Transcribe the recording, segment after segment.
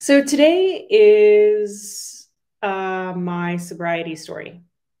So today is my sobriety story.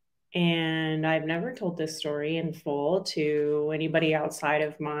 And I've never told this story in full to anybody outside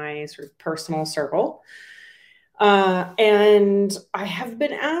of my sort of personal circle. And I have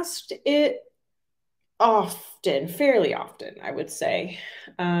been asked it often, fairly often, I would say.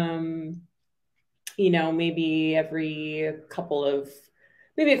 Um, maybe maybe a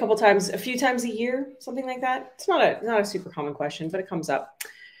couple times, a few times a year, something like that. It's not a super common question, but it comes up.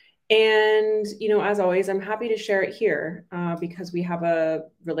 And, as always, I'm happy to share it here because we have a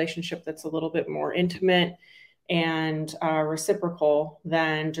relationship that's a little bit more intimate and reciprocal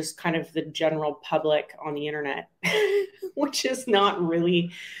than just kind of the general public on the internet, which is not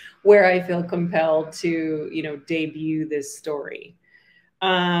really where I feel compelled to, debut this story.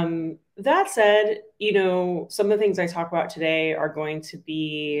 That said, some of the things I talk about today are going to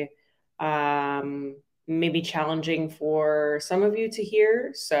be maybe challenging for some of you to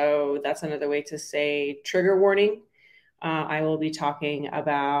hear. So that's another way to say trigger warning. I will be talking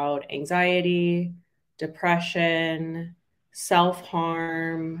about anxiety, depression, self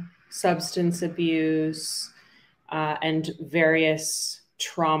harm, substance abuse, and various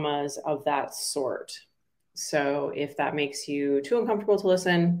traumas of that sort. So if that makes you too uncomfortable to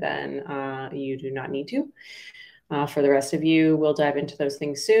listen, then you do not need to. For the rest of you, we'll dive into those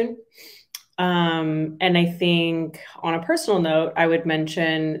things soon. And I think on a personal note, I would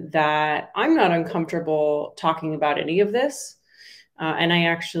mention that I'm not uncomfortable talking about any of this. And I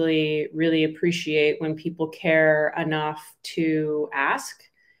actually really appreciate when people care enough to ask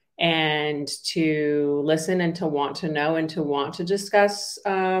and to listen and to want to know and to want to discuss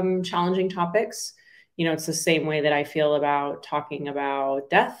challenging topics. It's the same way that I feel about talking about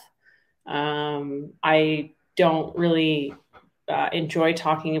death. I don't really enjoy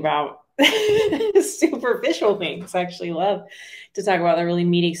talking about superficial things. I actually love to talk about the really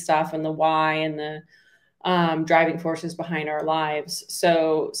meaty stuff and the why and the driving forces behind our lives.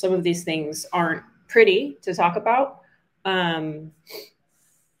 So some of these things aren't pretty to talk about, but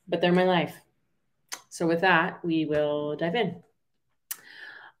they're my life. So with that, we will dive in.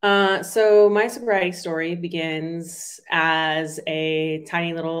 So my sobriety story begins as a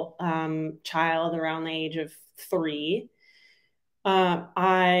tiny little child around the age of 3.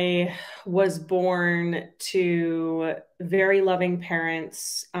 I was born to very loving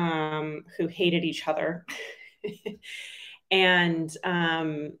parents who hated each other and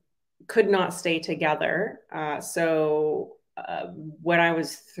could not stay together. So when I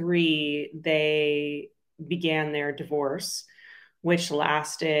was 3, they began their divorce, which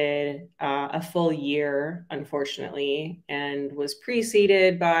lasted a full year, unfortunately, and was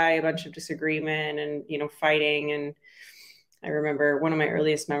preceded by a bunch of disagreement and, fighting. And I remember one of my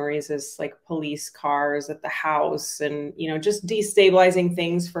earliest memories is like police cars at the house and, just destabilizing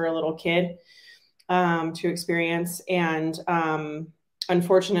things for a little kid to experience. And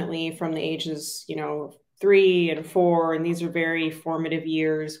unfortunately, from the ages, 3 and 4, and these are very formative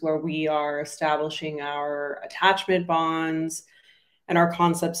years where we are establishing our attachment bonds and our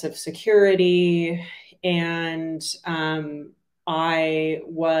concepts of security. And my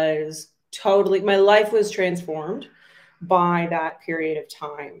life was transformed by that period of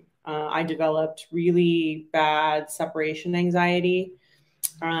time. I developed really bad separation anxiety.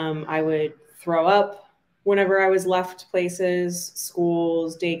 I would throw up whenever I was left places,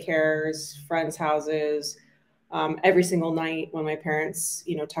 schools, daycares, friends' houses, every single night when my parents,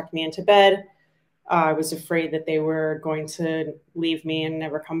 tucked me into bed. I was afraid that they were going to leave me and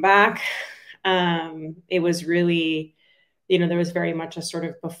never come back. It was really, there was very much a sort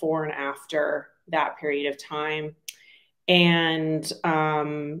of before and after that period of time. And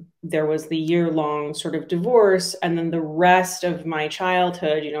there was the year-long sort of divorce. And then the rest of my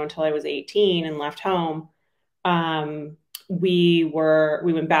childhood, until I was 18 and left home, we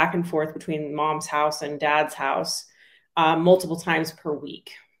went back and forth between mom's house and dad's house multiple times per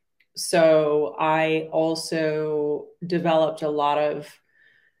week. So I also developed a lot of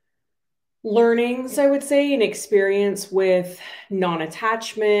learnings, I would say, and experience with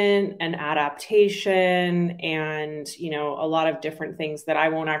non-attachment and adaptation and, a lot of different things that I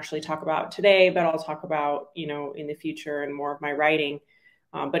won't actually talk about today, but I'll talk about, in the future and more of my writing.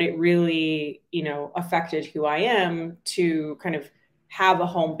 But it really, affected who I am to kind of have a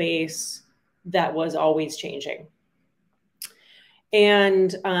home base that was always changing.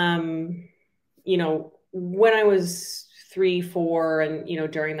 And, when I was 3, 4,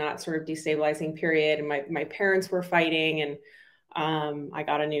 and, during that sort of destabilizing period, and my parents were fighting, and I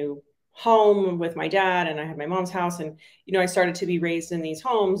got a new home with my dad, and I had my mom's house, and, I started to be raised in these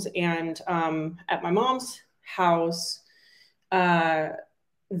homes. And at my mom's house,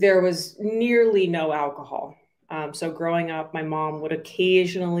 there was nearly no alcohol. So growing up, my mom would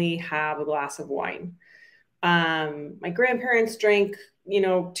occasionally have a glass of wine. My grandparents drank,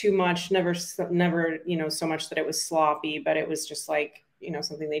 too much, never, so much that it was sloppy, but it was just like,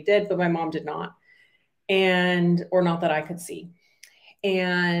 something they did, but my mom did not. Or not that I could see.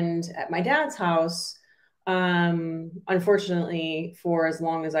 And at my dad's house, unfortunately, for as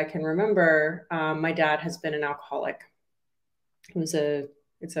long as I can remember, my dad has been an alcoholic. It was a,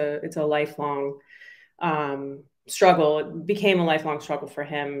 it's a lifelong struggle. It became a lifelong struggle for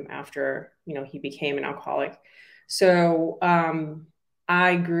him after, he became an alcoholic. So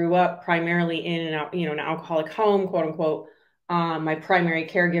I grew up primarily in an alcoholic home, quote unquote. My primary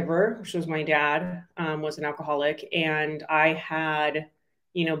caregiver, which was my dad, was an alcoholic, and I had,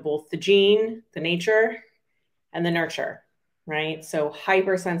 both the gene, the nature, and the nurture, right? So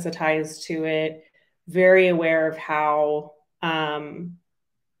hypersensitized to it, very aware of how an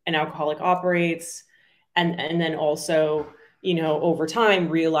alcoholic operates, and then also, over time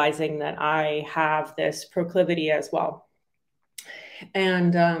realizing that I have this proclivity as well.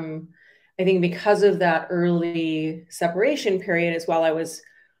 And I think because of that early separation period as well, I was,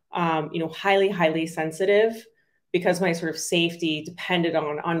 highly, highly sensitive, because my sort of safety depended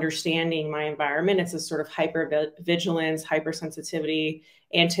on understanding my environment. It's a sort of hyper vigilance, hypersensitivity,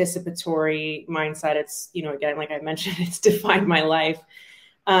 anticipatory mindset. It's, again, like I mentioned, it's defined my life.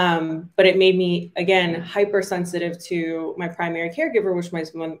 But it made me, again, hypersensitive to my primary caregiver, which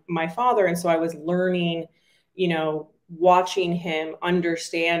was my father. And so I was learning, watching him,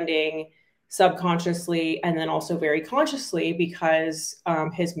 understanding subconsciously and then also very consciously, because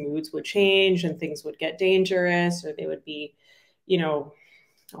his moods would change and things would get dangerous, or they would be,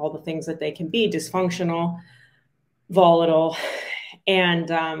 all the things that they can be: dysfunctional, volatile. And,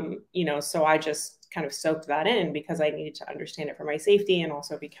 so I just kind of soaked that in because I needed to understand it for my safety. And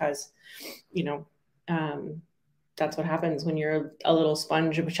also because, you know, that's what happens when you're a little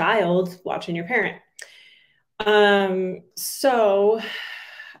sponge of a child watching your parent. So,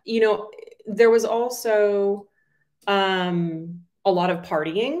 there was also a lot of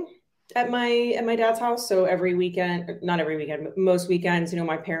partying at my dad's house. So every weekend, not every weekend, but most weekends,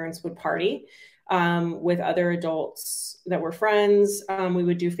 my parents would party with other adults that were friends. We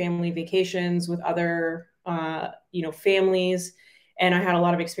would do family vacations with other, families. And I had a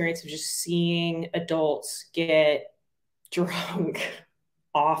lot of experience of just seeing adults get drunk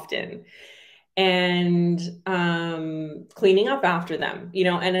often, and cleaning up after them,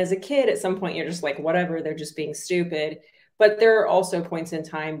 and as a kid, at some point, you're just like, whatever, they're just being stupid. But there are also points in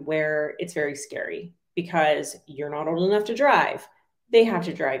time where it's very scary, because you're not old enough to drive. They have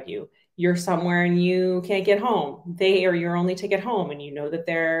to drive you. You're somewhere and you can't get home. They are your only ticket home, and you know that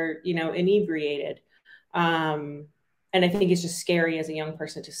they're, inebriated. Um, and I think it's just scary as a young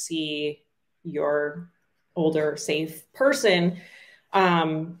person to see your older, safe person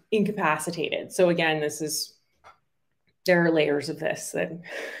incapacitated. So again, there are layers of this that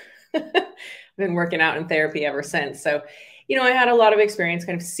I've been working out in therapy ever since. So, I had a lot of experience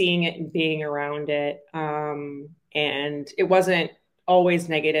kind of seeing it and being around it. And it wasn't always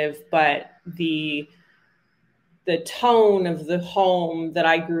negative, but the tone of the home that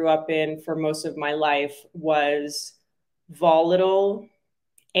I grew up in for most of my life was volatile,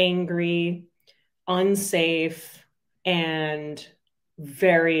 angry, unsafe, and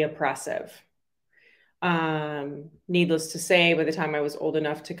very oppressive. Needless to say, by the time I was old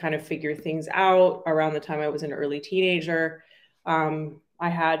enough to kind of figure things out, around the time I was an early teenager, I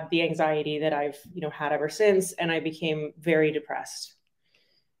had the anxiety that I've, had ever since, and I became very depressed.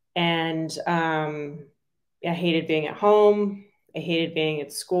 And I hated being at home. I hated being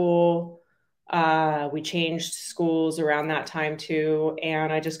at school. We changed schools around that time too.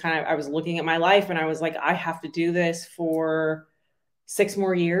 And I was looking at my life and I was like, I have to do this for 6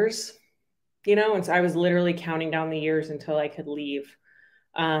 more years, and so I was literally counting down the years until I could leave.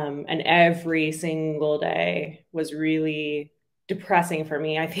 And every single day was really depressing for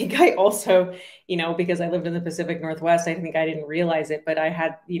me. I think I also, because I lived in the Pacific Northwest, I think I didn't realize it, but I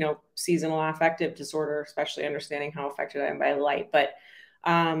had, seasonal affective disorder, especially understanding how affected I am by light. But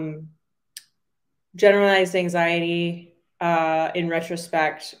generalized anxiety, in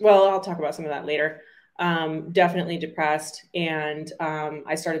retrospect, well, I'll talk about some of that later. Definitely depressed. And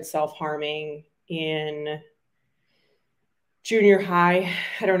I started self-harming in junior high.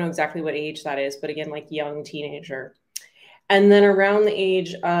 I don't know exactly what age that is, but again, like young teenager. And then around the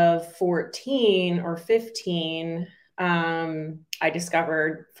age of 14 or 15, I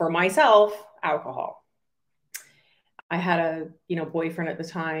discovered for myself alcohol. I had a, boyfriend at the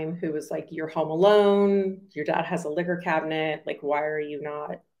time who was like, "You're home alone. Your dad has a liquor cabinet. Like, why are you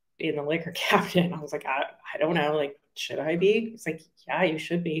not in the liquor cabinet?" And I was like, I don't know. Like, should I be? It's like, yeah, you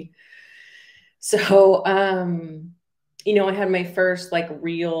should be. So, I had my first like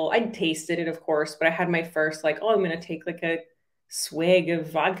real, I tasted it, of course, but I had my first like, oh, I'm going to take like a swig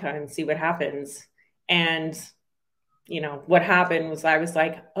of vodka and see what happens. And, what happened was I was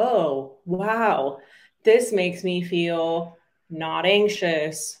like, oh, wow, this makes me feel not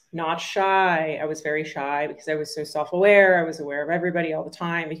anxious, not shy. I was very shy because I was so self aware. I was aware of everybody all the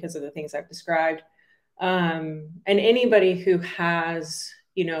time because of the things I've described. And anybody who has,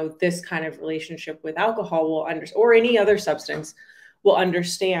 this kind of relationship with alcohol will or any other substance will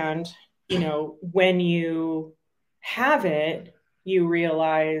understand, when you have it, you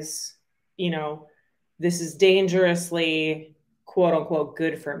realize, this is dangerously quote unquote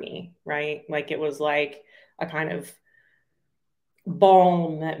good for me, right? Like it was like a kind of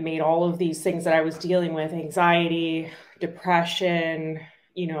balm that made all of these things that I was dealing with, anxiety, depression,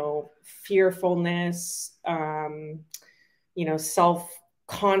 fearfulness, self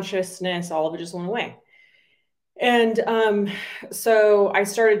consciousness, all of it just went away. And so I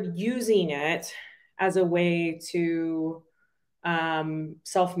started using it as a way to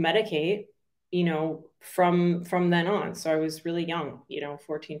self medicate, from then on. So I was really young,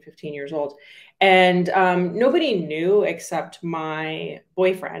 14, 15 years old. And nobody knew except my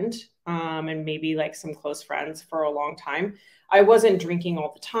boyfriend and maybe like some close friends for a long time. I wasn't drinking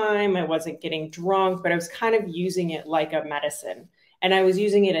all the time. I wasn't getting drunk, but I was kind of using it like a medicine. And I was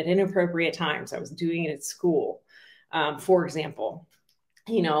using it at inappropriate times. I was doing it at school, for example,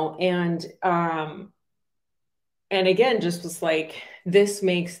 and again, just was like, this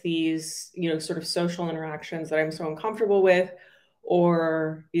makes these, sort of social interactions that I'm so uncomfortable with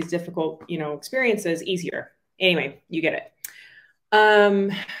or these difficult, experiences easier. Anyway, you get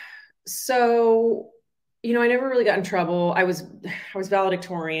it. So, I never really got in trouble. I was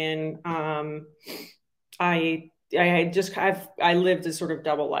valedictorian. I lived a sort of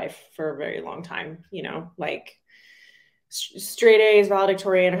double life for a very long time, like straight A's,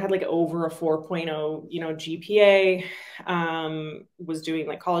 valedictorian. I had like over a 4.0, GPA. Was doing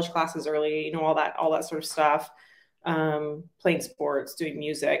like college classes early, all that sort of stuff. Playing sports, doing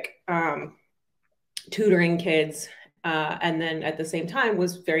music, tutoring kids. And then at the same time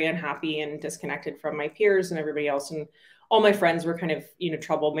was very unhappy and disconnected from my peers and everybody else. And all my friends were kind of,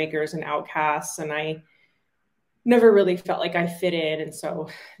 troublemakers and outcasts. And I never really felt like I fit in. And so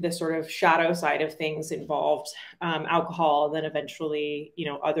the sort of shadow side of things involved alcohol, and then eventually,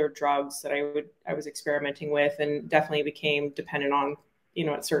 other drugs that I was experimenting with, and definitely became dependent on,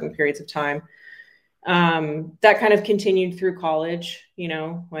 at certain periods of time. That kind of continued through college,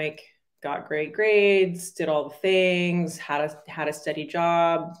 like got great grades, did all the things, had a steady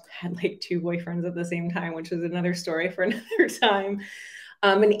job, had like two boyfriends at the same time, which is another story for another time.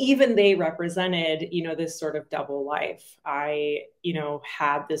 And even they represented, this sort of double life. I,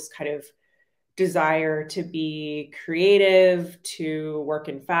 had this kind of desire to be creative, to work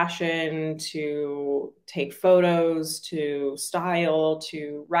in fashion, to take photos, to style,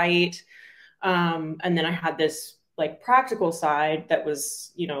 to write. And then I had this like practical side that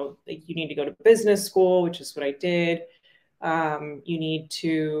was, like you need to go to business school, which is what I did. You need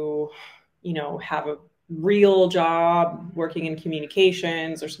to, have a real job working in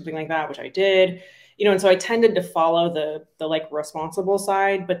communications or something like that, which I did, and so I tended to follow the like responsible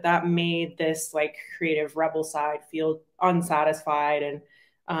side, but that made this like creative rebel side feel unsatisfied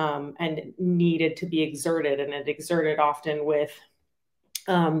and needed to be exerted, and it exerted often with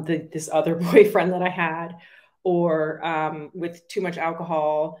this other boyfriend that I had, or with too much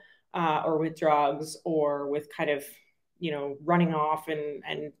alcohol, or with drugs, or with kind of, running off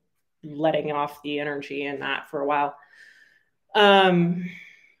and letting off the energy in that for a while.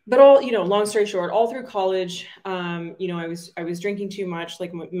 But all, long story short, all through college, I was drinking too much,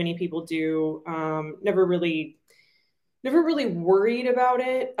 like many people do. Never really worried about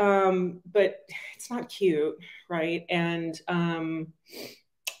it. But it's not cute, right? And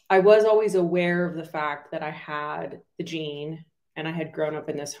I was always aware of the fact that I had the gene and I had grown up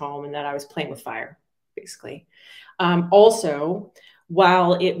in this home and that I was playing with fire, basically. Also,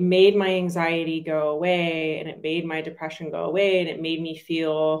 while it made my anxiety go away and it made my depression go away and it made me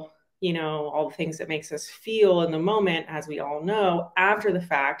feel, all the things that makes us feel in the moment, as we all know, after the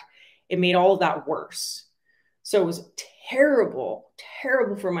fact, it made all of that worse. So it was terrible,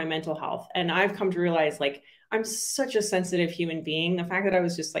 terrible for my mental health. And I've come to realize, like, I'm such a sensitive human being. The fact that I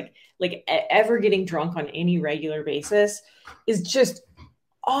was just like ever getting drunk on any regular basis is just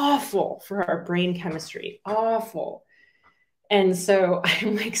awful for our brain chemistry. Awful. And so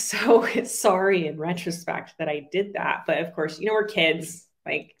I'm like so sorry in retrospect that I did that. But of course, we're kids,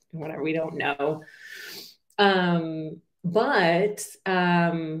 like whatever, we don't know. But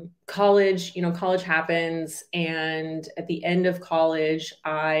college, college happens. And at the end of college,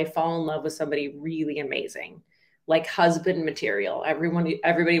 I fall in love with somebody really amazing, like husband material.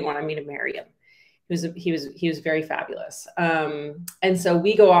 Everybody wanted me to marry him. He was very fabulous. And so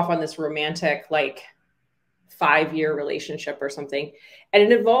we go off on this romantic, like 5-year relationship or something. And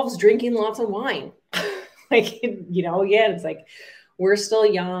it involves drinking lots of wine. Like, again, it's like, we're still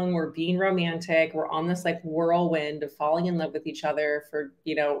young, we're being romantic, we're on this like whirlwind of falling in love with each other for,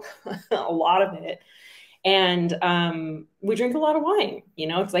 a lot of it. And we drink a lot of wine,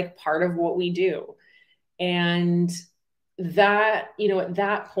 it's like part of what we do. And that, at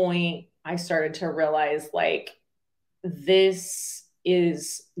that point, I started to realize like, this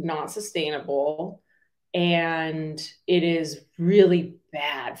is not sustainable and it is really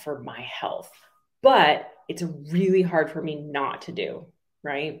bad for my health. But it's really hard for me not to do,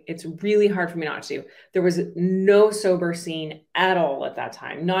 right? It's really hard for me not to do. There was no sober scene at all at that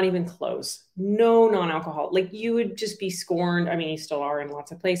time, not even close. No non-alcohol. Like you would just be scorned. I mean, you still are in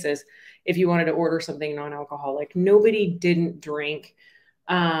lots of places if you wanted to order something non-alcoholic. Nobody didn't drink.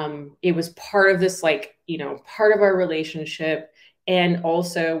 It was part of this, like, part of our relationship. And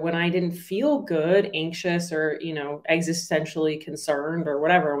also when I didn't feel good, anxious, or, existentially concerned or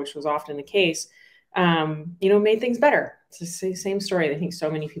whatever, which was often the case, made things better. It's the same story that I think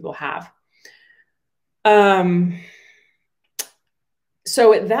so many people have.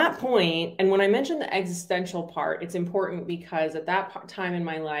 So at that point, and when I mentioned the existential part, it's important because at that time in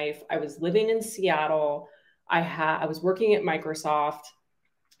my life, I was living in Seattle. I was working at Microsoft.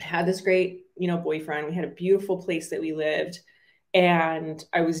 I had this great, boyfriend. We had a beautiful place that we lived. And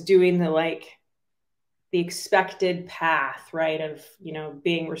I was doing the expected path, right, of,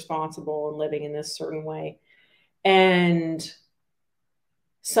 being responsible and living in this certain way. And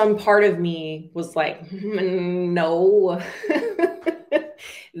some part of me was like, no,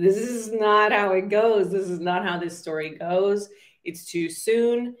 this is not how it goes. This is not how this story goes. It's too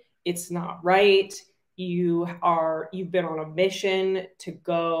soon. It's not right. You've been on a mission to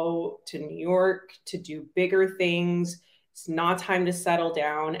go to New York to do bigger things. It's not time to settle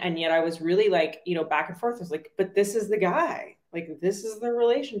down. And yet I was really like, back and forth. I was like, but this is the guy. Like, this is the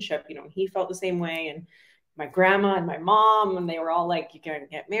relationship. He felt the same way. And my grandma and my mom, and they were all like, you gotta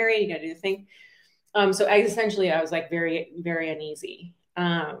get married, you gotta do the thing. So existentially, I was like very, very uneasy.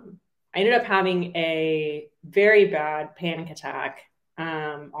 I ended up having a very bad panic attack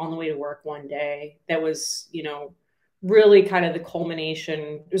on the way to work one day. That was, really kind of the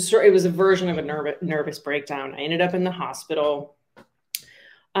culmination. It was a version of a nervous breakdown. I ended up in the hospital.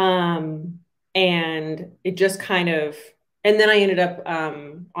 And it just kind of, and then I ended up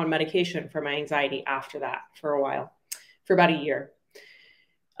on medication for my anxiety after that for a while, for about a year.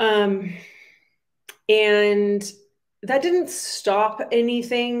 And that didn't stop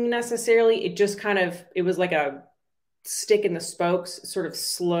anything necessarily. It just kind of, it was like a stick in the spokes, sort of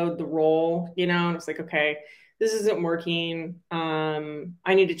slowed the roll, and it's like, okay, this isn't working.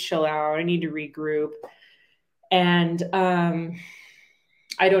 I need to chill out. I need to regroup. And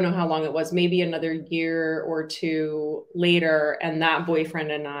I don't know how long it was, maybe another year or two later, and that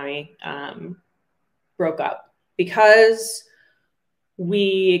boyfriend and I broke up because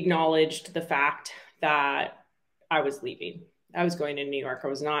we acknowledged the fact that I was leaving. I was going to New York. I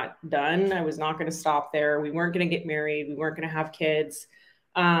was not done. I was not going to stop there. We weren't going to get married. We weren't going to have kids.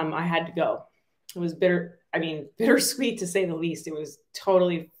 I had to go. It was bittersweet to say the least. It was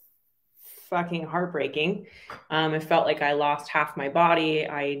totally fucking heartbreaking. It felt like I lost half my body.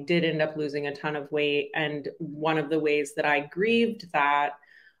 I did end up losing a ton of weight. And one of the ways that I grieved that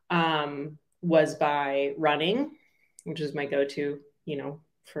was by running, which is my go-to,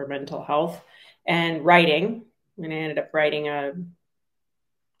 for mental health, and writing. And I ended up writing a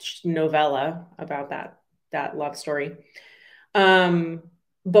novella about that love story.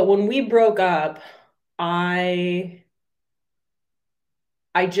 But when we broke up, I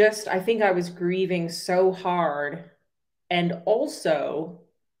think I was grieving so hard. And also,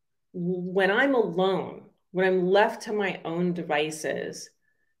 when I'm alone, when I'm left to my own devices,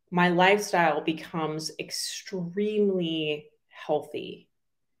 my lifestyle becomes extremely healthy.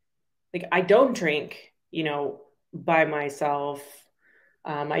 Like, I don't drink, by myself.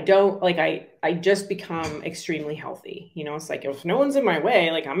 I don't like, I just become extremely healthy. It's like, if no one's in my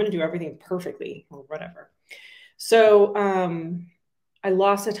way, like I'm going to do everything perfectly or whatever. So, I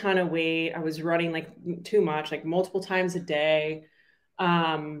lost a ton of weight. I was running like too much, like multiple times a day.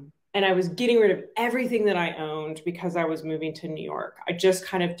 and I was getting rid of everything that I owned because I was moving to New York. I just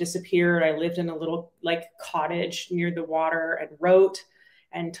kind of disappeared. I lived in a little like cottage near the water and wrote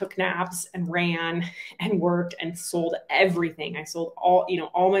and took naps and ran and worked and sold everything. I sold all,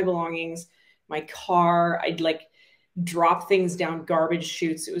 all my belongings, my car. I'd like drop things down garbage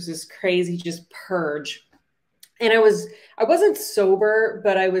chutes. It was this crazy just purge. And I wasn't sober,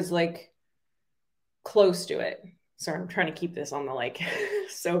 but I was like close to it. Sorry, I'm trying to keep this on the like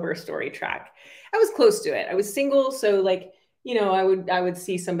sober story track. I was close to it. I was single, so like, I would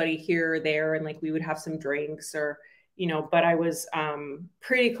see somebody here or there and like we would have some drinks or, but I was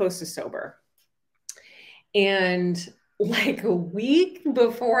pretty close to sober. And like a week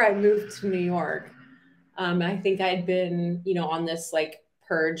before I moved to New York, I think I'd been, on this like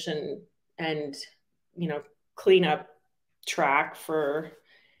purge and you know, cleanup track for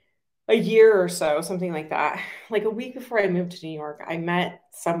a year or so, something like that. Like a week before I moved to New York, I met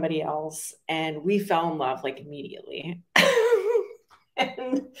somebody else and we fell in love like immediately.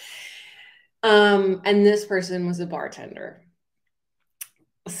 and and this person was a bartender.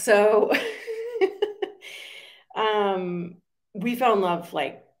 So um we fell in love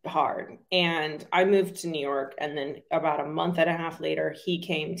like hard, and I moved to New York, and then about a month and a half later he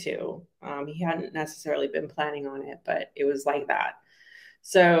came too. He hadn't necessarily been planning on it, but it was like that.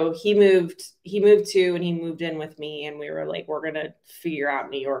 So he moved too, and he moved in with me, and we were like, we're gonna figure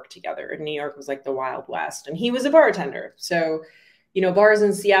out New York together. And New York was like the Wild West, and he was a bartender. So, bars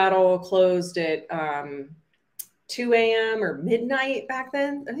in Seattle closed at 2 a.m. or midnight back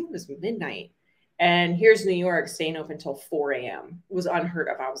then. I think it was midnight. And here's New York staying open until 4 a.m. It was unheard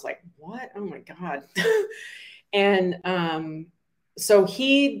of. I was like, what? Oh my God. and so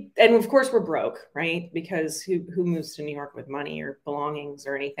and of course we're broke, right? Because who moves to New York with money or belongings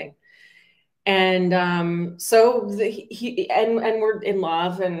or anything? And and we're in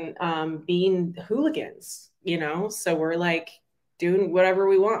love and being hooligans, so we're like doing whatever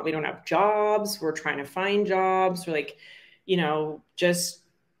we want. We don't have jobs, we're trying to find jobs, we're like, just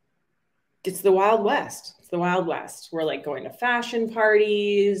it's the Wild West. It's the Wild West. We're like going to fashion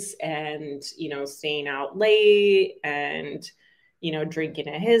parties and, staying out late and, drinking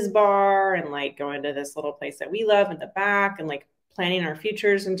at his bar and like going to this little place that we love in the back and like planning our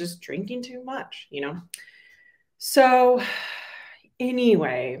futures and just drinking too much. So,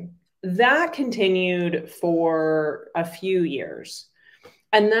 anyway, that continued for a few years.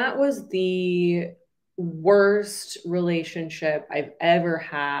 And that was the worst relationship I've ever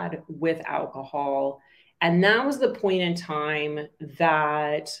had with alcohol. And that was the point in time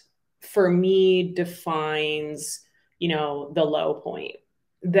that for me defines, the low point.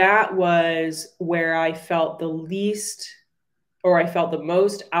 That was where I felt the least, or I felt the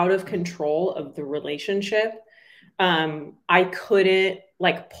most out of control of the relationship. I couldn't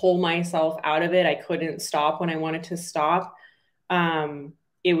like pull myself out of it. I couldn't stop when I wanted to stop. Um,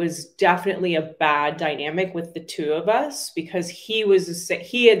 it was definitely a bad dynamic with the two of us because he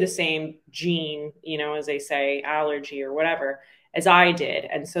had the same gene, as they say, allergy or whatever, as I did.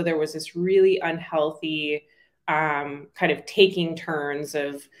 And so there was this really unhealthy kind of taking turns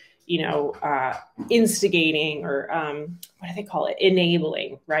of, instigating or what do they call it?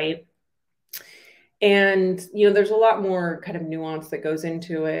 Enabling, right? And, there's a lot more kind of nuance that goes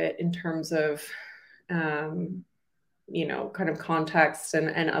into it in terms of, kind of context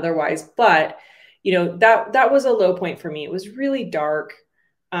and otherwise. But, that was a low point for me. It was really dark.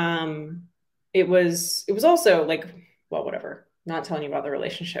 It was also like, well, whatever. I'm not telling you about the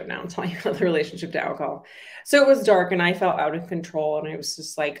relationship now. I'm telling you about the relationship to alcohol. So it was dark and I felt out of control. And I was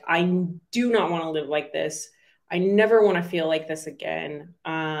just like, I do not want to live like this. I never want to feel like this again.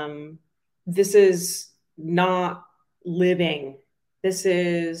 This is not living. This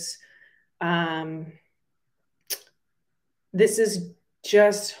is, um, this is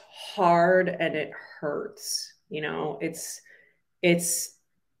just hard and it hurts. It's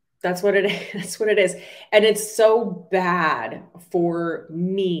that's what it is. That's what it is. And it's so bad for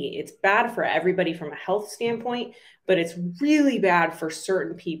me. It's bad for everybody from a health standpoint, but it's really bad for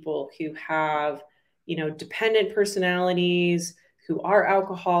certain people who have, dependent personalities, who are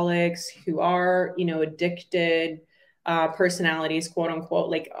alcoholics, who are, addicted personalities, quote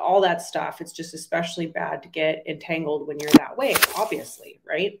unquote, like all that stuff. It's just especially bad to get entangled when you're that way, obviously,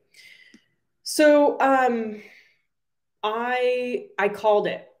 right? So I called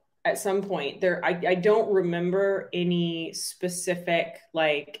it at some point there. I don't remember any specific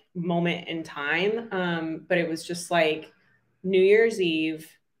like moment in time, but it was just like New Year's Eve,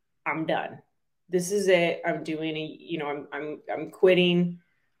 I'm done. This is it. I'm doing I'm quitting.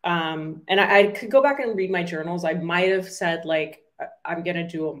 And I could go back and read my journals. I might have said like I'm going to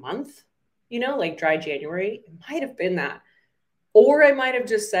do a month, like dry January. It might have been that. Or I might have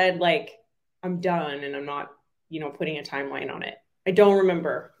just said, like, I'm done and I'm not, putting a timeline on it. I don't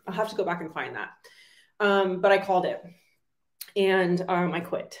remember. I'll have to go back and find that. But I called it and I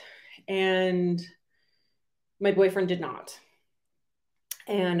quit. And my boyfriend did not.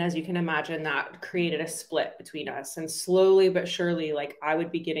 And as you can imagine, that created a split between us. And slowly but surely, like, I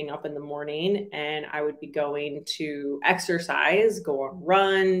would be getting up in the morning and I would be going to exercise, go on a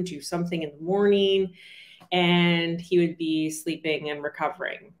run, do something in the morning, and he would be sleeping and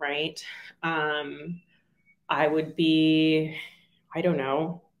recovering, right? I would be, I don't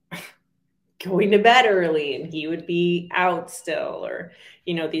know, going to bed early and he would be out still, or,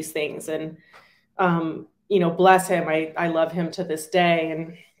 these things. And, bless him. I love him to this day.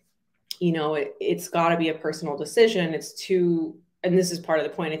 And, it's got to be a personal decision. It's too, and this is part of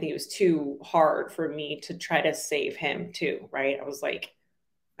the point. I think it was too hard for me to try to save him too, right? I was like,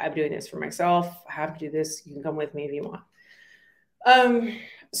 I'm doing this for myself. I have to do this. You can come with me if you want.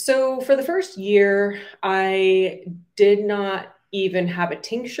 So for the first year, I did not even have a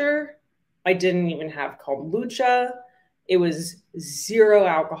tincture. I didn't even have kombucha. It was 0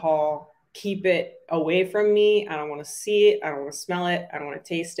 alcohol. Keep it away from me. I don't want to see it. I don't want to smell it. I don't want to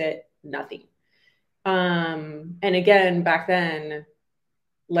taste it. Nothing. And again, back then,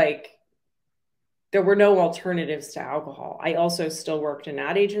 like, there were no alternatives to alcohol. I also still worked in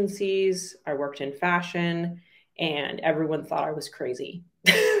ad agencies. I worked in fashion, and everyone thought I was crazy.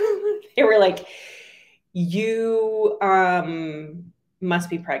 They were like, you must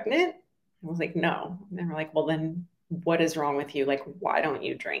be pregnant. I was like, no. And they were like, well, then what is wrong with you? Like, why don't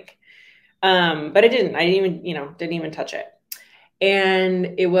you drink? But I didn't didn't even touch it.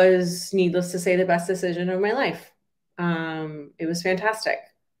 And it was, needless to say, the best decision of my life. It was fantastic.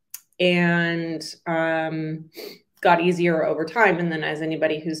 And got easier over time. And then, as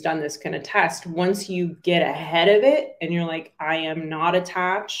anybody who's done this can attest, once you get ahead of it and you're like, I am not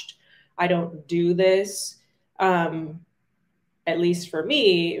attached, I don't do this. At least for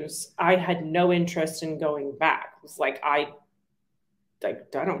me, I had no interest in going back. It was like, I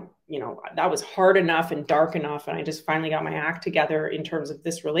don't, that was hard enough and dark enough. And I just finally got my act together in terms of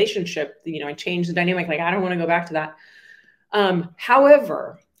this relationship. I changed the dynamic. Like, I don't want to go back to that.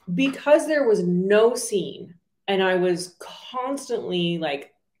 However, because there was no scene and I was constantly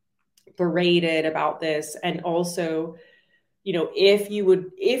like berated about this, and also, if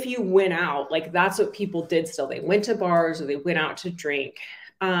you went out, like, that's what people did still. They went to bars or they went out to drink.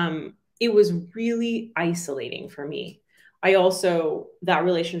 It was really isolating for me. That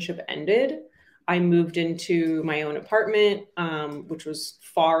relationship ended. I moved into my own apartment, which was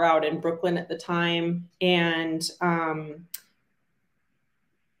far out in Brooklyn at the time. And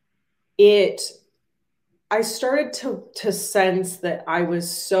I started to sense that I was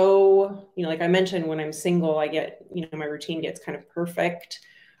so, like I mentioned, when I'm single, I get, my routine gets kind of perfect.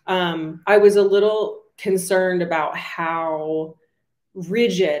 I was a little concerned about how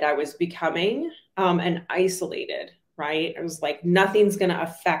rigid I was becoming, and isolated, right? I was like, nothing's going to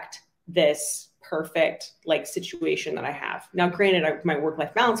affect this perfect like situation that I have. Now, granted, my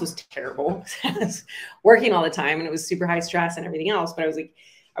work-life balance was terrible. I was working all the time and it was super high stress and everything else, but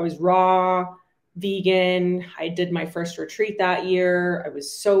I was raw, vegan. I did my first retreat that year. I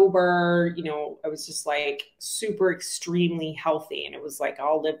was sober. I was just like super extremely healthy. And it was like,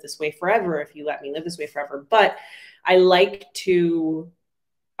 I'll live this way forever if you let me live this way forever. But I like to,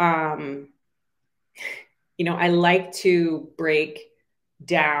 I like to break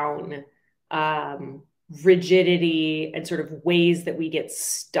down rigidity and sort of ways that we get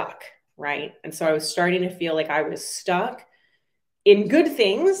stuck, right? And so I was starting to feel like I was stuck in good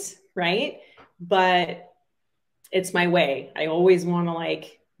things, right? But it's my way. I always want to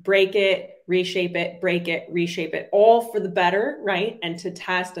like break it, reshape it, break it, reshape it, all for the better, right? And to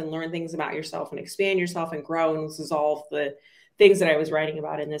test and learn things about yourself and expand yourself and grow. And this is all of the things that I was writing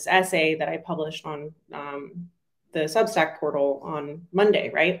about in this essay that I published on the Substack portal on Monday,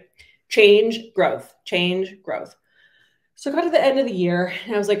 right? Change, growth, change, growth. So I got to the end of the year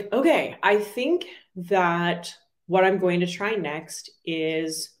and I was like, okay, I think that what I'm going to try next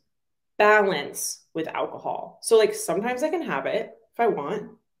is balance with alcohol. So like sometimes I can have it if I want,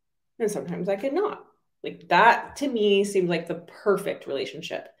 and sometimes I cannot. Like that to me seemed like the perfect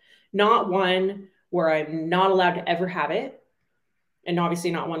relationship. Not one where I'm not allowed to ever have it, and obviously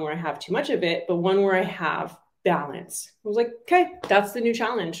not one where I have too much of it, but one where I have balance. I was like, okay, that's the new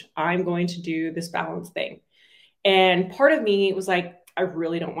challenge. I'm going to do this balance thing. And part of me was like, I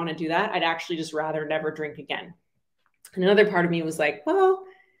really don't want to do that. I'd actually just rather never drink again. And another part of me was like, well,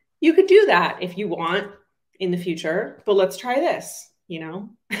 you could do that if you want. in the future, but let's try this, you know?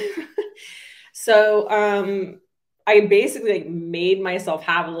 So I basically like made myself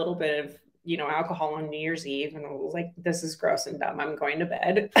have a little bit of, you know, alcohol on New Year's Eve. And I was like, this is gross and dumb. I'm going to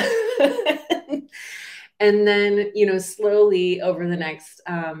bed. And then, you know, slowly over the next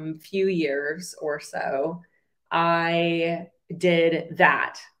few years or so, I did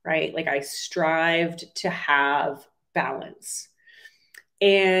that, right? Like I strived to have balance.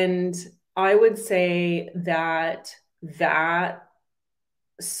 And I would say that that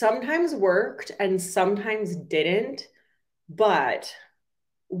sometimes worked and sometimes didn't. But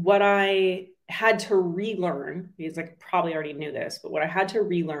what I had to relearn, because I probably already knew this, but what I had to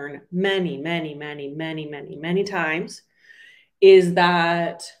relearn many times is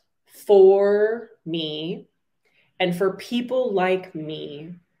that for me and for people like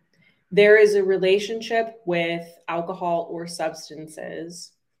me, there is a relationship with alcohol or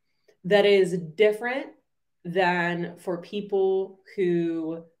substances that is different than for people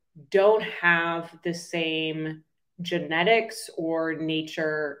who don't have the same genetics or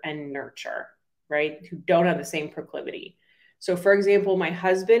nature and nurture, right? Who don't have the same proclivity. So, for example, my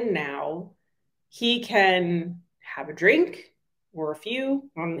husband now, he can have a drink or a few.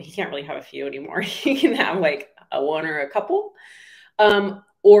 He can't really have a few anymore. He can have like a one or a couple,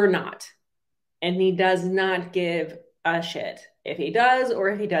 or not. And he does not give a shit if he does or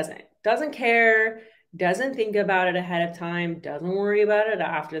if he doesn't. Doesn't care, doesn't think about it ahead of time, doesn't worry about it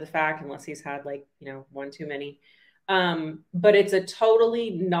after the fact, unless he's had like, you know, one too many. But it's a totally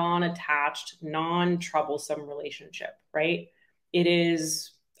non-attached, non-troublesome relationship, right? It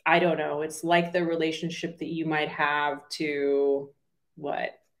is, I don't know, it's like the relationship that you might have to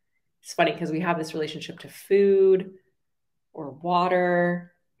what? It's funny because we have this relationship to food or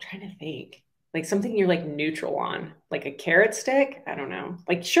water. I'm trying to think. Like something you're like neutral on, like a carrot stick. I don't know.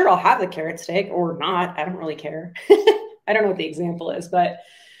 Like, sure, I'll have the carrot stick or not. I don't really care. I don't know what the example is, but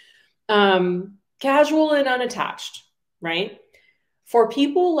casual and unattached, right? For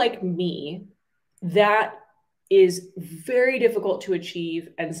people like me, that is very difficult to achieve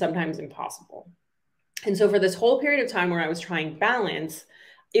and sometimes impossible. And so for this whole period of time where I was trying balance,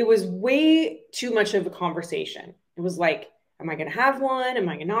 it was way too much of a conversation. It was like, am I going to have one? Am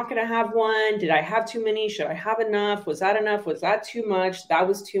I not going to have one? Did I have too many? Should I have enough? Was that enough? Was that too much? That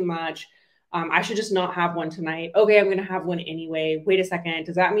was too much. I should just not have one tonight. Okay, I'm going to have one anyway. Wait a second.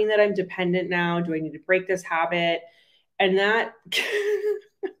 Does that mean that I'm dependent now? Do I need to break this habit? And that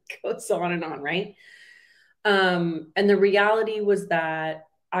goes on and on, right? And the reality was that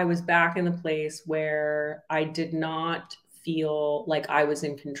I was back in the place where I did not feel like I was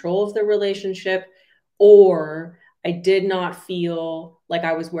in control of the relationship, or I did not feel like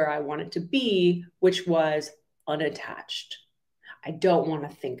I was where I wanted to be, which was unattached. I don't want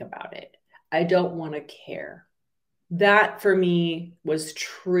to think about it. I don't want to care. That for me was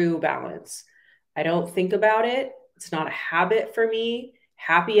true balance. I don't think about it. It's not a habit for me.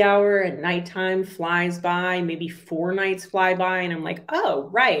 Happy hour at nighttime flies by, maybe 4 nights fly by, and I'm like, oh,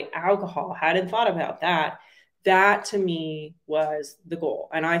 right, alcohol. Hadn't thought about that. That to me was the goal.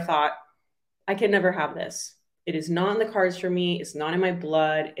 And I thought, I can never have this. It is not in the cards for me. It's not in my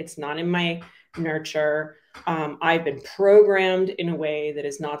blood. It's not in my nurture. I've been programmed in a way that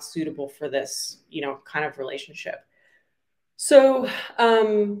is not suitable for this, you know, kind of relationship. So,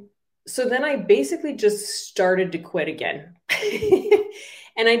 so then I basically just started to quit again.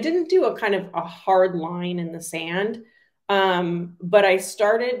 And I didn't do a kind of a hard line in the sand. But I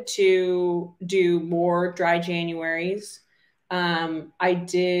started to do more dry Januaries. I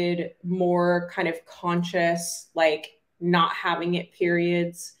did more kind of conscious, like not having it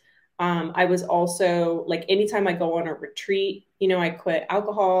periods. I was also like, anytime I go on a retreat, you know, I quit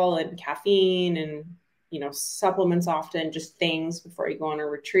alcohol and caffeine and, you know, supplements often, just things before you go on a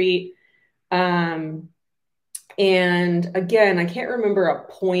retreat. Um, and again, I can't remember a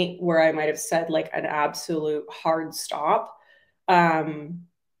point where I might have said like an absolute hard stop. Um,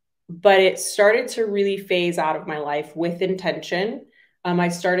 but it started to really phase out of my life with intention. I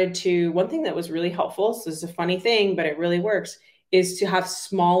started to, one thing that was really helpful, so this is a funny thing, but it really works, is to have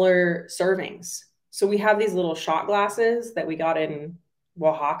smaller servings. So we have these little shot glasses that we got in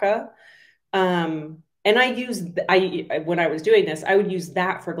Oaxaca. And when I was doing this, I would use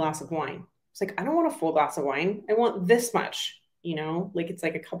that for a glass of wine. It's like, I don't want a full glass of wine. I want this much, you know, like it's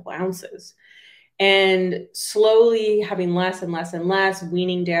like a couple ounces. And slowly having less and less and less,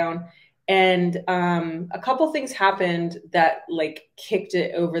 weaning down. And a couple things happened that like kicked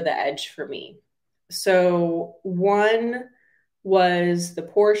it over the edge for me. So one was the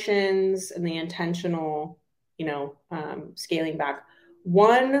portions and the intentional, you know, scaling back.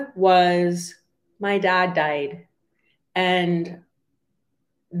 One was my dad died. And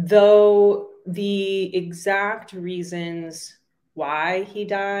though the exact reasons why he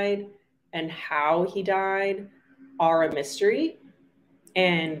died and how he died are a mystery,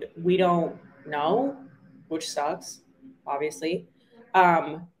 and we don't know, which sucks, obviously.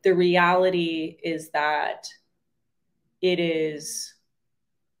 The reality is that it is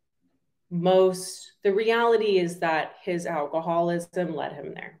the reality is that his alcoholism led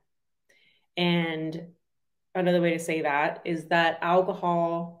him there. And another way to say that is that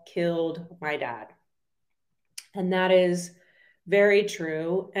alcohol killed my dad. And that is very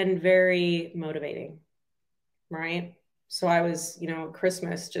true and very motivating, right? So I was,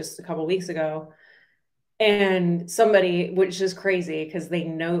 Christmas just a couple weeks ago, and somebody, which is crazy because they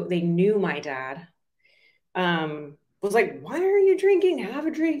knew my dad, was like, why are you drinking? Have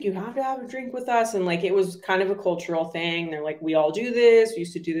a drink. You have to have a drink with us. And like, it was kind of a cultural thing. They're like, we all do this. We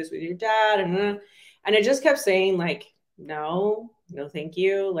used to do this with your dad. And I just kept saying like, no, thank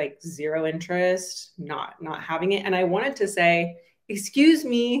you. Like zero interest, not having it. And I wanted to say, excuse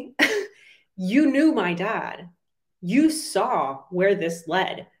me, you knew my dad. You saw where this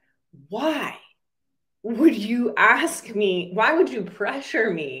led. Why would you ask me? Why would you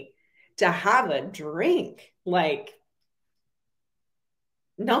pressure me to have a drink? Like,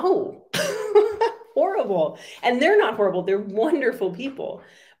 no. Horrible. And they're not horrible. They're wonderful people.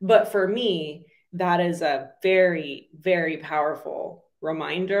 But for me, that is a very, very powerful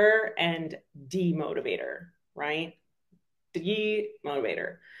reminder and demotivator, right?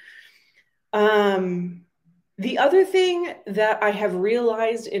 Demotivator. The other thing that I have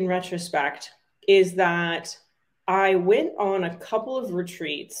realized in retrospect is that I went on a couple of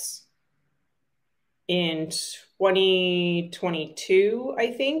retreats in 2022,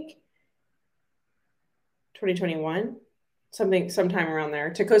 I think, 2021, sometime around there,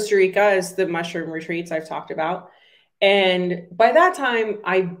 to Costa Rica as the mushroom retreats I've talked about. And by that time,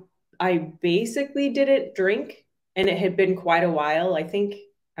 I basically didn't drink, and it had been quite a while. I think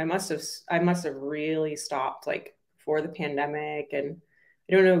I must have really stopped like before the pandemic, and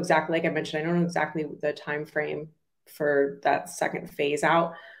I don't know exactly, like I mentioned, I don't know exactly the time frame for that second phase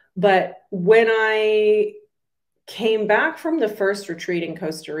out. But when I came back from the first retreat in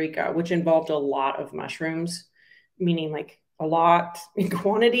Costa Rica, which involved a lot of mushrooms, meaning like a lot in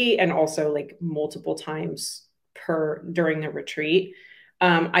quantity and also like multiple times during the retreat,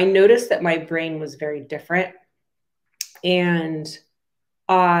 I noticed that my brain was very different. And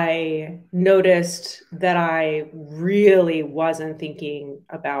I noticed that I really wasn't thinking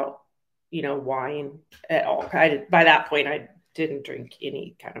about, wine at all. By that point, I didn't drink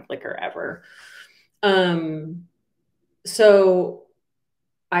any kind of liquor ever. So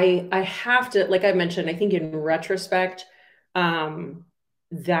I have to, like I mentioned, I think in retrospect,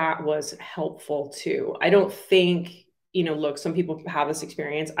 that was helpful too. I don't think, look, some people have this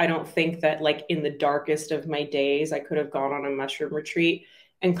experience. I don't think that like in the darkest of my days, I could have gone on a mushroom retreat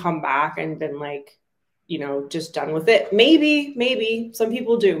and come back and been like, just done with it. Maybe some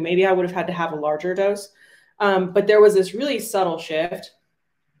people do. Maybe I would have had to have a larger dose. But there was this really subtle shift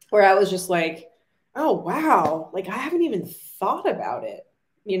where I was just like, oh, wow, like I haven't even thought about it,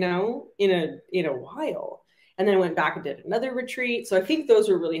 in a while. And then I went back and did another retreat. So I think those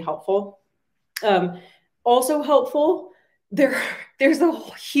were really helpful. Also helpful, there's a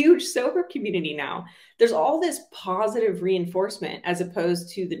huge sober community now. There's all this positive reinforcement as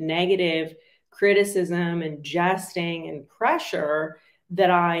opposed to the negative criticism and jesting and pressure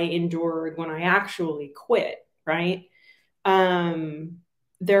that I endured when I actually quit, right?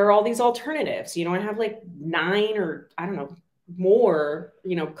 There are all these alternatives. I have like 9 or I don't know, more,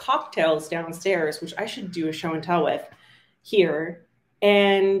 cocktails downstairs, which I should do a show and tell with here.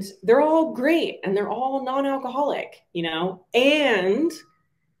 And they're all great and they're all non-alcoholic, And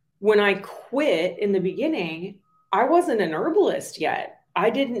when I quit in the beginning, I wasn't an herbalist yet. I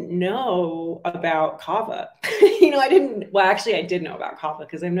didn't know about kava. I did know about kava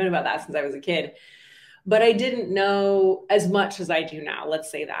because I've known about that since I was a kid. But I didn't know as much as I do now. Let's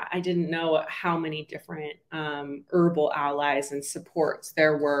say that. I didn't know how many different herbal allies and supports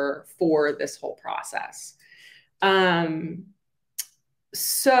there were for this whole process.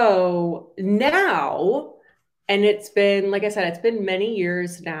 So now, and it's been, like I said, it's been many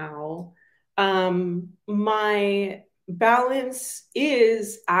years now, my balance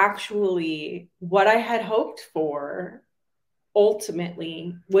is actually what I had hoped for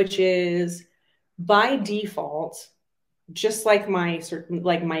ultimately, which is by default, just like my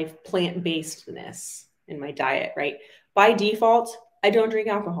plant-basedness in my diet, right? By default, I don't drink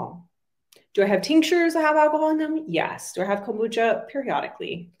alcohol. Do I have tinctures that have alcohol in them? Yes. Do I have kombucha?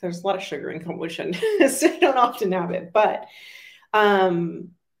 Periodically. There's a lot of sugar in kombucha, so I don't often have it. But,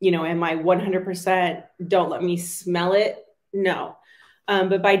 am I 100% don't let me smell it? No.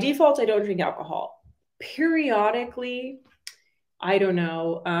 But by default, I don't drink alcohol. Periodically, I don't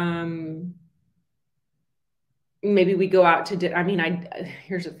know. Maybe we go out to dinner. I mean,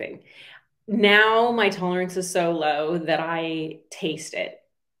 here's the thing. Now my tolerance is so low that I taste it.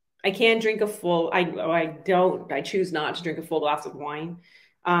 I can't drink a full. I choose not to drink a full glass of wine.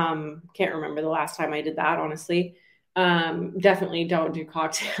 Can't remember the last time I did that, honestly. Definitely don't do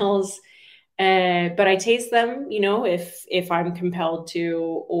cocktails. But I taste them, if I'm compelled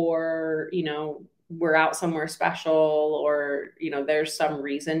to, or we're out somewhere special, or there's some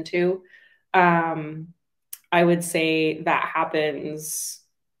reason to. I would say that happens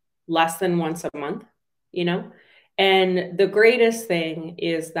less than once a month, you know? And the greatest thing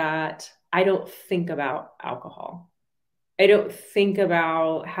is that I don't think about alcohol. I don't think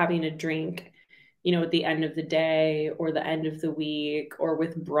about having a drink, at the end of the day or the end of the week or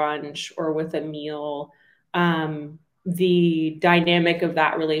with brunch or with a meal. The dynamic of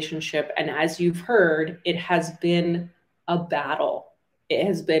that relationship, and as you've heard, it has been a battle. It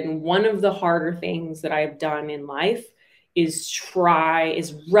has been one of the harder things that I've done in life is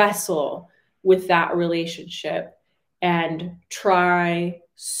wrestle with that relationship and try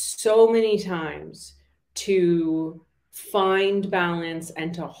so many times to find balance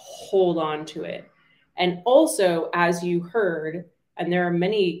and to hold on to it. And also, as you heard, and there are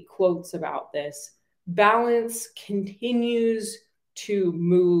many quotes about this, balance continues to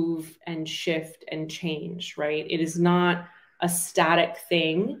move and shift and change, right? It is not a static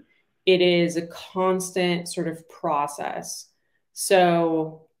thing. It is a constant sort of process.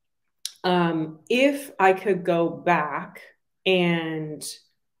 So, if I could go back and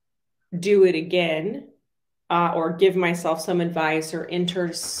do it again, or give myself some advice, or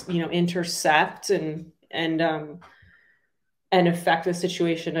intercept and affect the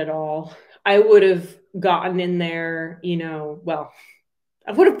situation at all, I would have gotten in there. Well,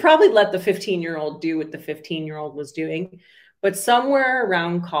 I would have probably let the 15-year-old do what the 15-year-old was doing. But somewhere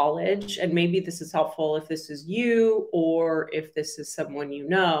around college, and maybe this is helpful if this is you or if this is someone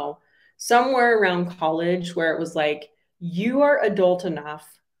somewhere around college where it was like, you are adult enough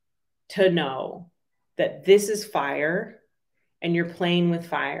to know that this is fire and you're playing with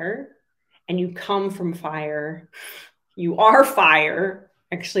fire and you come from fire. You are fire.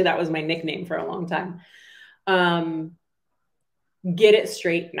 Actually, that was my nickname for a long time. Get it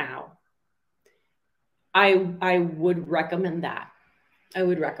straight now. I would recommend that. I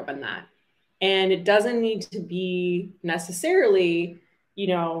would recommend that. And it doesn't need to be necessarily,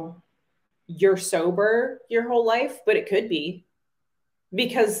 you're sober your whole life, but it could be.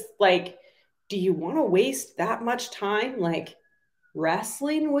 Because, like, do you want to waste that much time, like,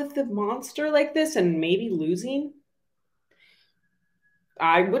 wrestling with the monster like this and maybe losing?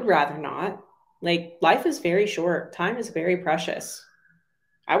 I would rather not. Like, life is very short, time is very precious.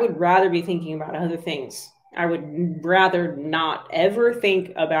 I would rather be thinking about other things. I would rather not ever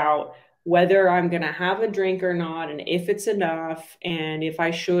think about whether I'm going to have a drink or not, and if it's enough, and if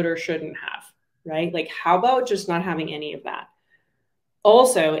I should or shouldn't have, right? Like, how about just not having any of that?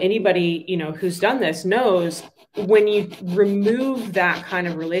 Also, anybody, who's done this knows when you remove that kind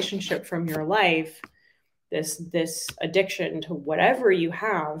of relationship from your life, this addiction to whatever you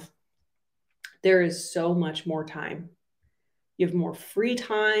have, there is so much more time. You have more free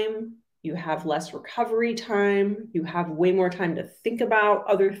time, you have less recovery time, you have way more time to think about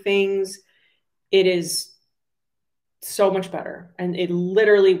other things. It is so much better. And it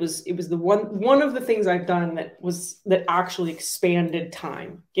was the one of the things I've done that actually expanded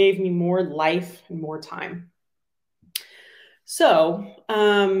time, gave me more life and more time. So,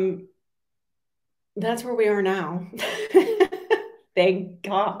 that's where we are now. Thank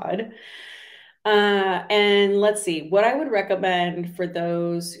God. And let's see what I would recommend for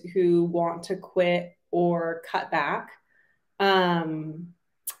those who want to quit or cut back.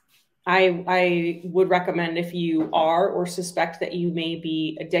 I would recommend, if you are or suspect that you may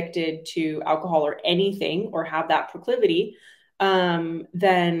be addicted to alcohol or anything, or have that proclivity,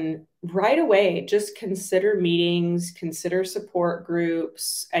 then right away, just consider meetings, consider support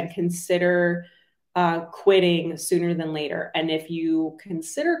groups, and consider quitting sooner than later. And if you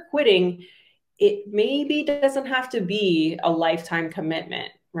consider quitting, it maybe doesn't have to be a lifetime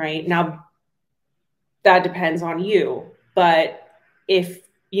commitment, right? Now, that depends on you. But if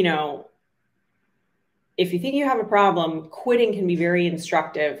you think you have a problem, quitting can be very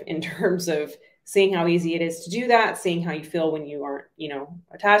instructive in terms of seeing how easy it is to do that, seeing how you feel when you aren't,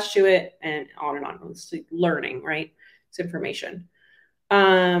 attached to it, and on and on. It's like learning, right? It's information.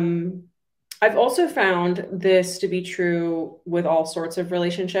 I've also found this to be true with all sorts of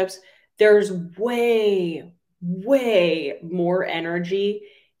relationships. There's way, way more energy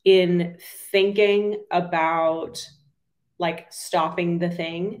in thinking about like stopping the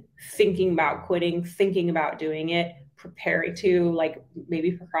thing, thinking about quitting, thinking about doing it, preparing to, like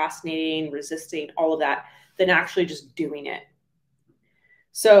maybe procrastinating, resisting, all of that, than actually just doing it.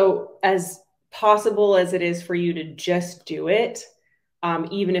 So, as possible as it is for you to just do it,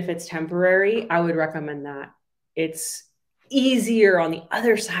 even if it's temporary, I would recommend that. It's easier on the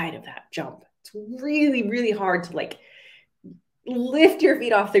other side of that jump. It's really, really hard to like lift your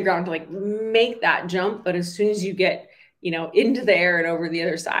feet off the ground to like make that jump. But as soon as you get, into the air and over the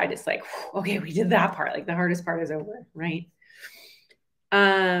other side, it's like, okay, we did that part. Like the hardest part is over, right?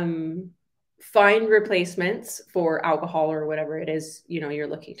 Find replacements for alcohol or whatever it is, you're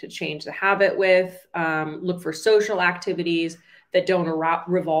looking to change the habit with. Look for social activities that don't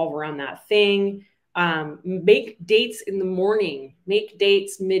revolve around that thing. Make dates in the morning, make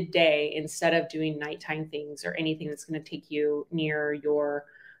dates midday instead of doing nighttime things or anything that's going to take you near your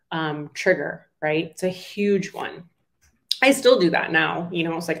trigger, right? It's a huge one. I still do that now.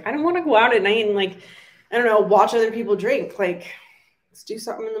 It's like, I don't want to go out at night and like, I don't know, watch other people drink. Like, let's do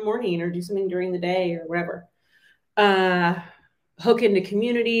something in the morning or do something during the day or whatever. Hook into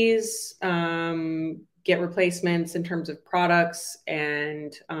communities, get replacements in terms of products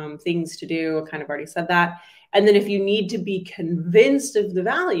and things to do. I kind of already said that. And then if you need to be convinced of the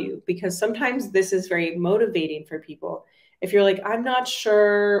value, because sometimes this is very motivating for people. If you're like, I'm not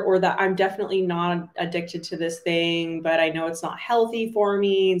sure, or that I'm definitely not addicted to this thing, but I know it's not healthy for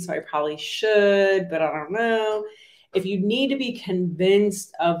me, and so I probably should, but I don't know. If you need to be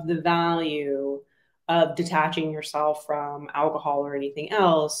convinced of the value of detaching yourself from alcohol or anything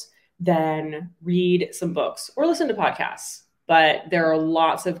else, then read some books or listen to podcasts. But there are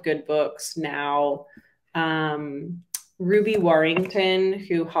lots of good books now. Ruby Warrington,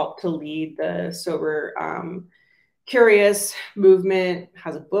 who helped to lead the Sober Curious movement,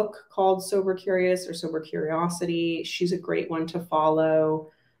 has a book called Sober Curious or Sober Curiosity. She's a great one to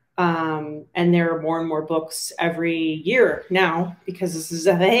follow. And there are more and more books every year now because this is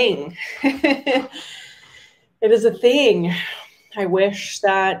a thing. It is a thing. I wish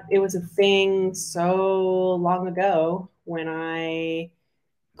that it was a thing so long ago when I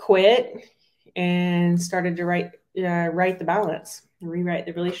quit and started to write the balance and rewrite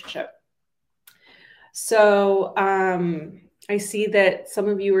the relationship. So I see that some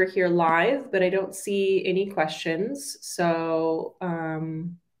of you are here live, but I don't see any questions. So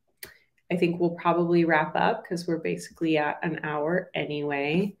I think we'll probably wrap up because we're basically at an hour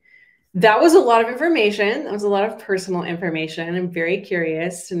anyway. That was a lot of information. That was a lot of personal information. I'm very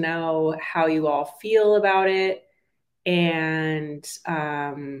curious to know how you all feel about it and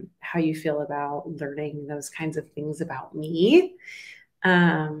how you feel about learning those kinds of things about me.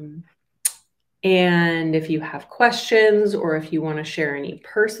 And if you have questions or if you want to share any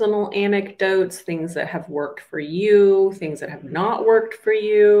personal anecdotes, things that have worked for you, things that have not worked for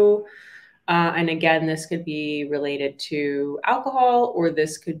you. And again, this could be related to alcohol or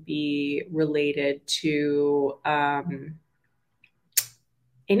this could be related to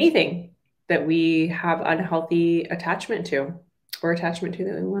anything that we have unhealthy attachment to or attachment to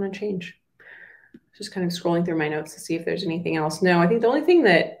that we want to change. Just kind of scrolling through my notes to see if there's anything else. No, I think the only thing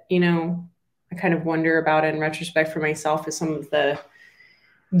that, I kind of wonder about in retrospect for myself is some of the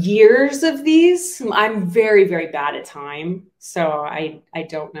years of these. I'm very, very bad at time. So I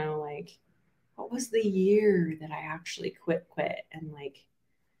don't know, like, what was the year that I actually quit and like,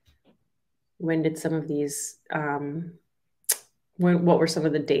 when did some of these, what were some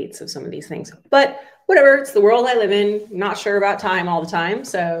of the dates of some of these things? But whatever, it's the world I live in. I'm not sure about time all the time.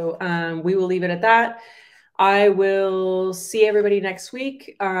 So we will leave it at that. I will see everybody next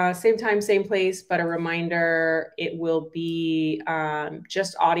week, same time, same place, but a reminder, it will be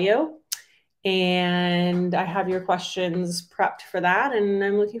just audio. And I have your questions prepped for that, and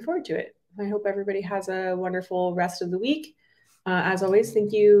I'm looking forward to it. I hope everybody has a wonderful rest of the week. As always,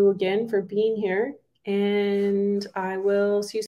 thank you again for being here, and I will see you soon.